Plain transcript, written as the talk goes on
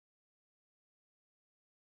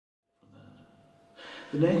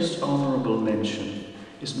The next honourable mention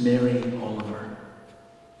is Mary Oliver.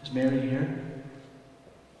 Is Mary here?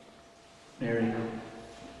 Mary Oliver.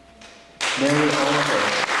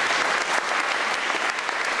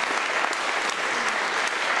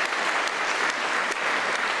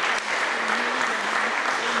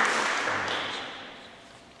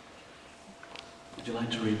 Would you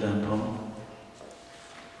like to read that poem?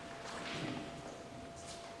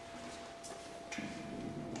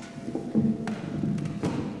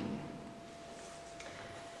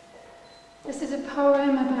 This is a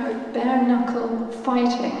poem about bare-knuckle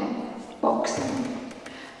fighting, boxing.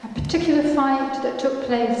 A particular fight that took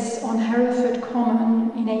place on Hereford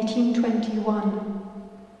Common in 1821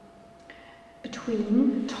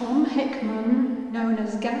 between Tom Hickman, known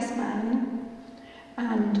as Gasman,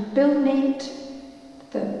 and Bill Neate,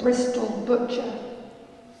 the Bristol butcher.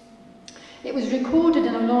 It was recorded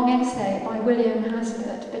in a long essay by William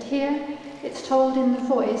Hazlitt, but here it's told in the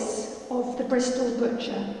voice of the Bristol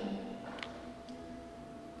butcher.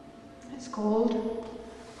 It's called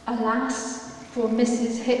Alas for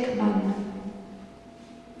Mrs. Hickman.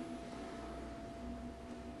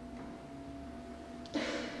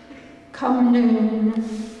 Come noon,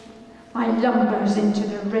 I lumbers into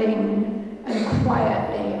the ring, and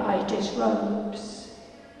quietly I disrobes.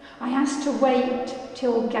 I has to wait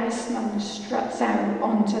till Gasman struts out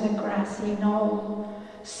onto the grassy knoll,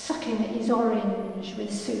 sucking at his orange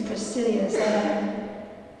with supercilious air.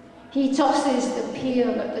 He tosses the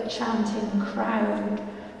peel at the chanting crowd,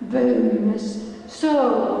 booms,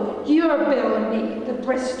 "So, you're Bill Neate, the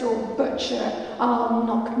Bristol butcher. I'll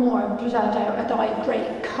knock more blood out of thy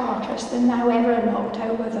great carcass than thou ever knocked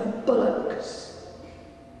out with the bullocks."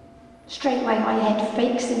 Straightway my head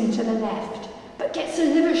fakes into the left, but gets a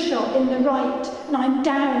liver shot in the right, and I'm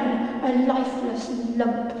down, a lifeless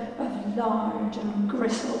lump of lard and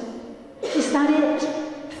gristle. Is that it?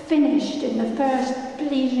 Finished in the first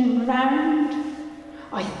bleeding round?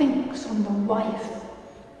 I thinks on the wife.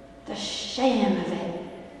 The shame of it.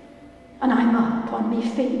 And I'm up on me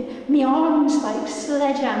feet, me arms like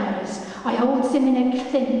sledgehammers. I holds him in a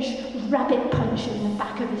clinch, rabbit punching the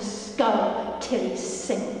back of his skull till he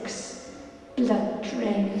sinks. Blood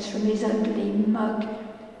drains from his ugly mug,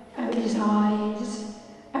 out his eyes,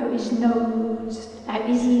 out his nose, out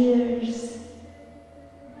his ears.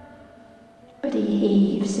 But he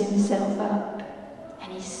heaves himself up,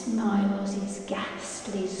 and he smiles his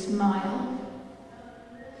ghastly smile.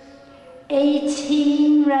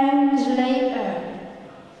 18 rounds later,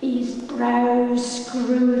 his brow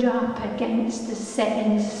screwed up against the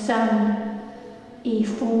setting sun, he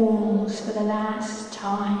falls for the last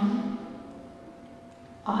time.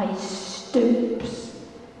 I stoops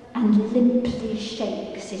and limply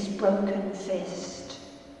shakes his broken fist.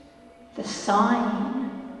 The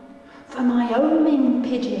sign for my homing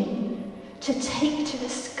pigeon to take to the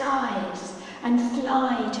skies and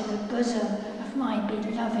fly to the bosom of my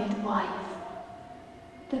beloved wife.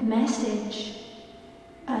 The message,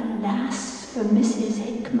 alas for Mrs.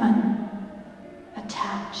 Hickman,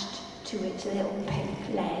 attached to its little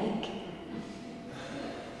pink leg.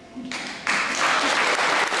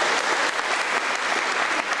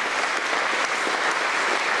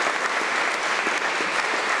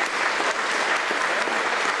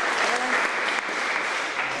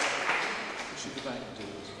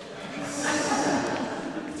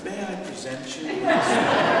 May I present you?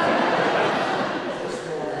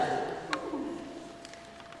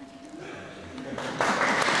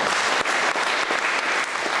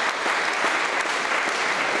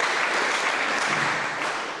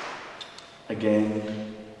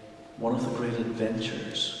 Again, one of the great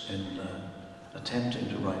adventures in attempting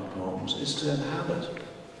to write poems is to inhabit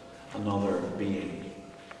another being,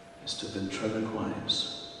 is to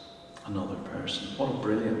ventriloquize another person. What a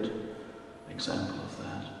brilliant example of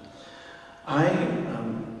that. I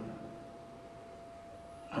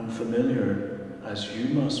am familiar, as you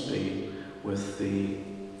must be, with the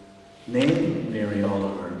name Mary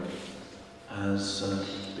Oliver as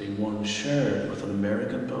being one shared with an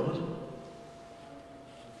American poet.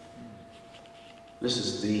 This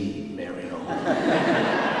is the Mary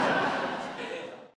Oliver.